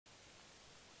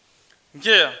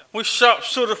Yeah, we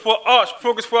sharpshooters for arch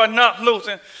progress, we're not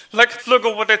losing. Like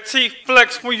Slugger with the teeth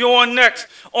flex, we on next.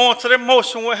 On to the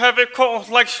motion with heavy calls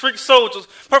like street soldiers.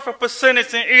 Perfect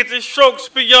percentage and easy strokes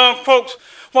beyond quotes.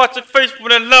 Watch your face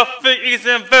with a left feet,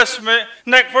 easy investment.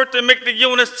 Neck worth to make the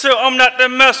units till I'm not to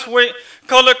mess with.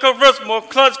 Call it charisma,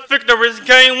 clutch victories,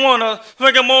 game winner.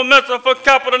 Swinging momentum for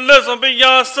capitalism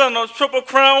beyond center. Triple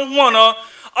crown winner.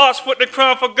 Arts with the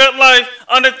crown for good life,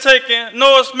 undertaking,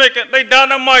 noise making, they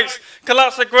dynamites.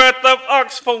 Colossal grand theft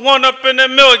ox for one up in a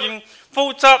million.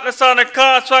 Full topless on the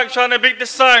contract trying to beat the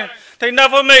sign. They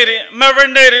never made it,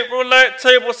 marinated, roulette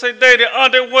table sedated,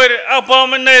 underweighted,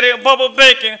 abominated, bubble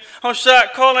baking. I'm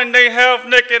shot calling, they half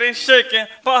naked and shaking.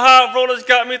 But high rollers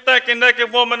got me thinking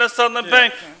naked woman in Southern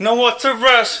Bank. Know what to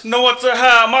rest, know what to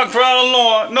hide, my ground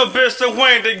lawn. No bitch to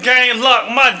win, the game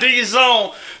lock, my D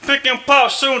zone. Pick and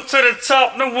pop, shooting to the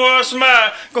top, the world's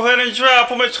mine. Go ahead and drive,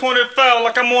 put me 25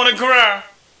 like I'm on the grind.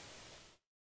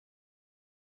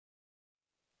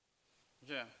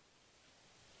 Yeah.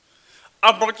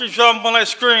 I broke your drum when I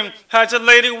screamed, had your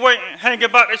lady waiting, hanging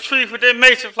about the tree with their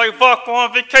matrix like Vodka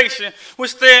on vacation. We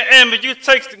stay in amber, you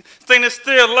take standing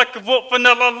still like a whoop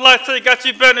vanilla light till you got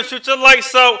you better shoot your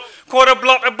lights out, quarter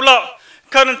block to block.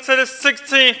 Cutting to the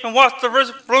 16th and watch the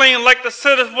wrist bling like the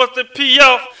citizens was the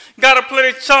PF. Gotta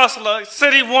play the chancellor,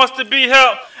 city wants to be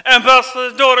helped.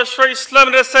 Ambassador's daughter straight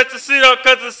slamming to set the seat up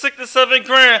cause it's 67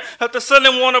 grand. If the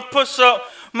ceiling wanna push up,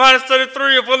 minus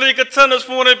 33 if a league of tennis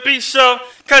wanna be shoved.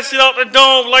 Catch it out the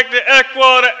dome like the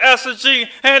Equa, the SG.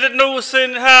 Handed news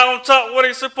sitting high on top where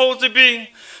they supposed to be.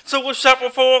 To a shop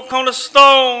before a corner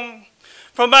stone.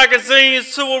 From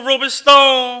magazines to a ruby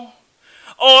stone.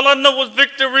 All I know is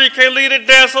victory, can't lead a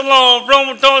dance alone.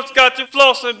 Roman dogs got you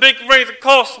flossing, big rings that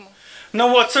cost them. Know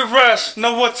what to rest,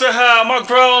 know what to hide, my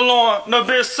growl on. No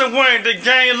bitch to win, the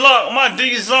game lock, my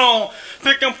D zone.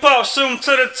 Pick and pop, shooting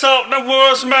to the top, the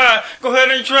world's mine. Go ahead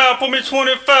and drive, put me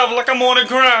 25 like I'm on the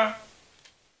grind.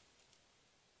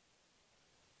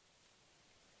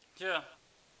 Yeah.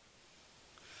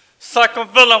 Psycho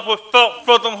villain with felt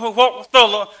rhythm who walk with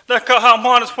thriller. That cut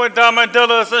harmonics with diamond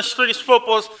dealers and street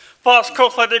swoopers. Fox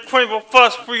coast like the queen with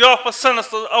fuss, free off a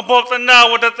sinister. Above the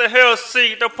now that the hell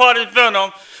see, the party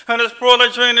venom. And it's broader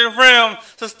draining realm.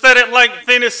 Aesthetic like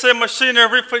Venus in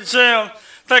machinery for jam.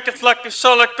 Think it's like a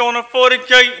Sherlock on a 40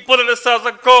 gate. Bullet the size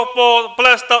of golf ball.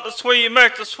 Blast out the sweet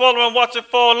mix to swallow and watch it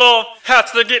fall off. Had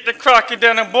to get the crocky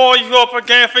down and boil you up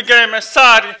again for game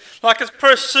anxiety. Like it's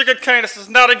pressed sugar cane, this is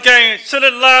not a game.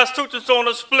 Chilly lies, tutors on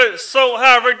the split. So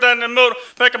high right down the middle.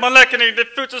 Back of my lecony, the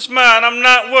future's mine. I'm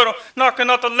not with them. Knocking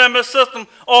out the limit system.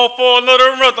 All for a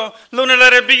little rhythm. Luna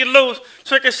let it be loose.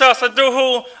 Tricky shots I do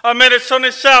who. I made it on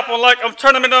the shopper. Like I'm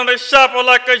turning it on the shopper.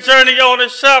 Like a journey on the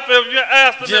shopper. If you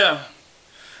ask me. Yeah.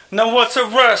 Know what to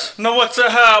rest, know what to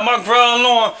hide, my ground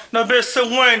on. No bitch to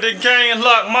win, the game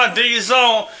lock, my D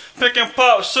zone. Pick and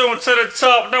pop, shooting to the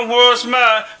top, the world's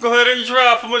mine. Go ahead and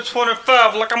drive, put me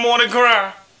 25 like I'm on the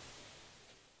grind.